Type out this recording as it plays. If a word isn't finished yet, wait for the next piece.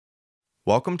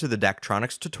Welcome to the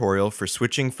Daktronics tutorial for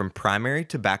switching from primary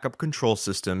to backup control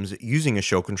systems using a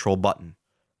show control button.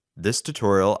 This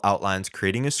tutorial outlines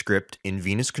creating a script in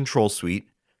Venus Control Suite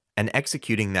and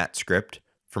executing that script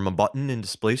from a button in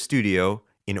Display Studio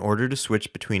in order to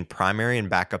switch between primary and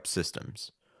backup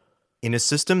systems. In a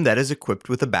system that is equipped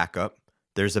with a backup,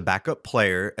 there's a backup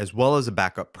player as well as a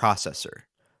backup processor.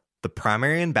 The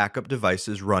primary and backup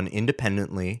devices run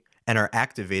independently and are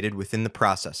activated within the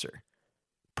processor.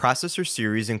 Processor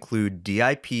series include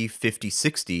DIP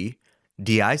 5060,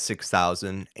 DI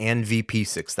 6000, and VP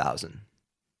 6000.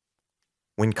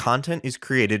 When content is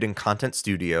created in Content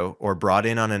Studio or brought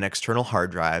in on an external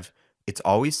hard drive, it's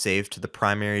always saved to the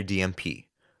primary DMP.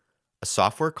 A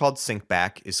software called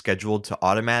SyncBack is scheduled to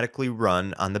automatically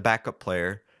run on the backup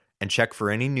player and check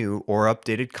for any new or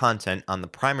updated content on the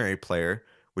primary player,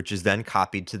 which is then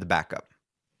copied to the backup.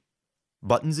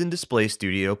 Buttons in Display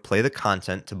Studio play the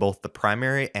content to both the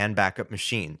primary and backup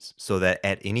machines, so that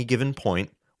at any given point,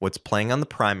 what's playing on the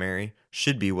primary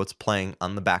should be what's playing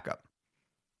on the backup.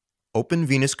 Open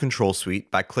Venus Control Suite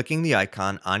by clicking the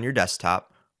icon on your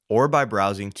desktop or by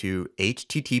browsing to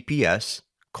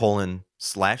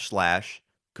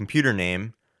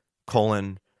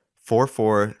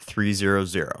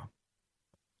https://computername:44300.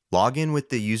 Log in with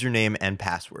the username and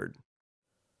password.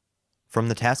 From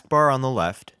the taskbar on the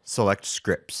left, select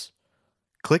Scripts.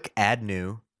 Click Add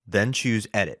New, then choose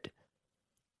Edit.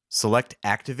 Select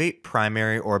Activate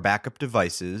Primary or Backup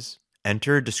Devices,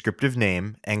 enter a descriptive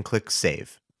name, and click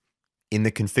Save. In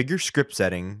the Configure Script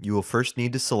setting, you will first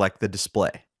need to select the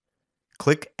display.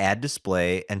 Click Add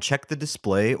Display and check the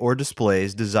display or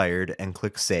displays desired and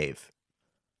click Save.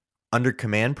 Under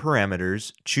Command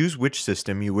Parameters, choose which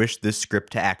system you wish this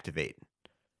script to activate.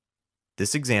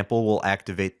 This example will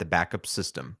activate the backup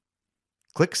system.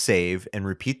 Click Save and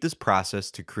repeat this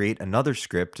process to create another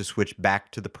script to switch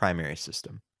back to the primary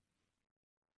system.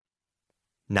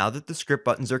 Now that the script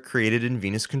buttons are created in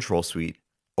Venus Control Suite,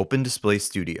 open Display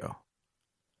Studio.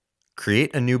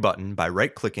 Create a new button by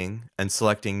right-clicking and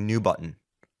selecting New Button.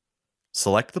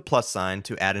 Select the plus sign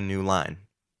to add a new line.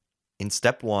 In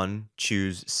Step 1,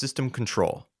 choose System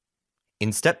Control.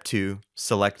 In Step 2,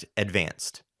 select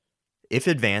Advanced. If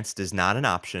Advanced is not an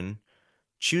option,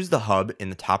 choose the hub in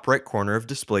the top right corner of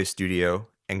Display Studio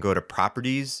and go to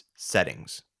Properties,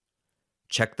 Settings.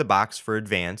 Check the box for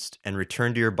Advanced and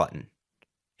return to your button.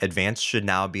 Advanced should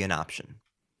now be an option.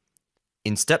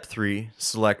 In Step 3,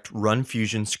 select Run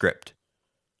Fusion Script.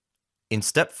 In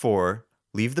Step 4,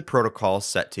 leave the protocol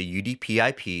set to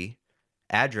UDP/IP,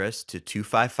 address to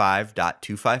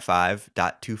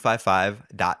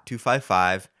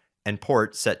 255.255.255.255, and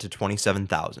port set to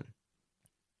 27000.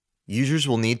 Users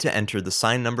will need to enter the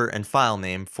sign number and file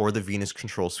name for the Venus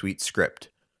Control Suite script.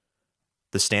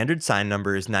 The standard sign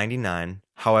number is 99,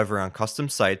 however on custom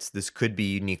sites this could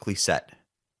be uniquely set.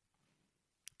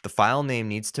 The file name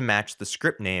needs to match the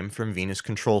script name from Venus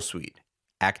Control Suite.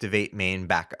 Activate Main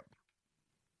Backup.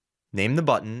 Name the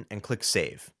button and click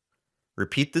Save.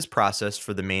 Repeat this process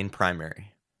for the main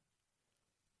primary.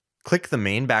 Click the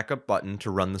Main Backup button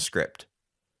to run the script.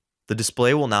 The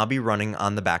display will now be running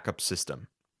on the backup system.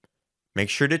 Make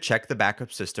sure to check the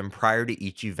backup system prior to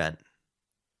each event.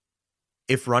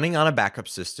 If running on a backup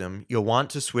system, you'll want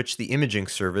to switch the imaging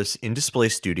service in Display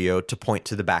Studio to point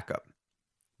to the backup.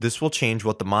 This will change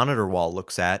what the monitor wall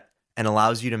looks at and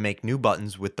allows you to make new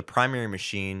buttons with the primary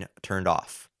machine turned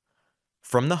off.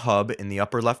 From the hub in the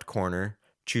upper left corner,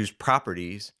 choose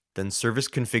Properties, then Service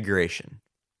Configuration.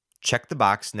 Check the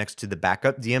box next to the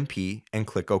backup DMP and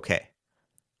click OK.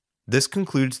 This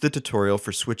concludes the tutorial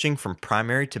for switching from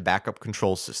primary to backup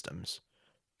control systems.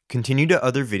 Continue to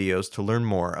other videos to learn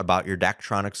more about your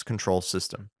Daktronics control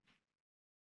system.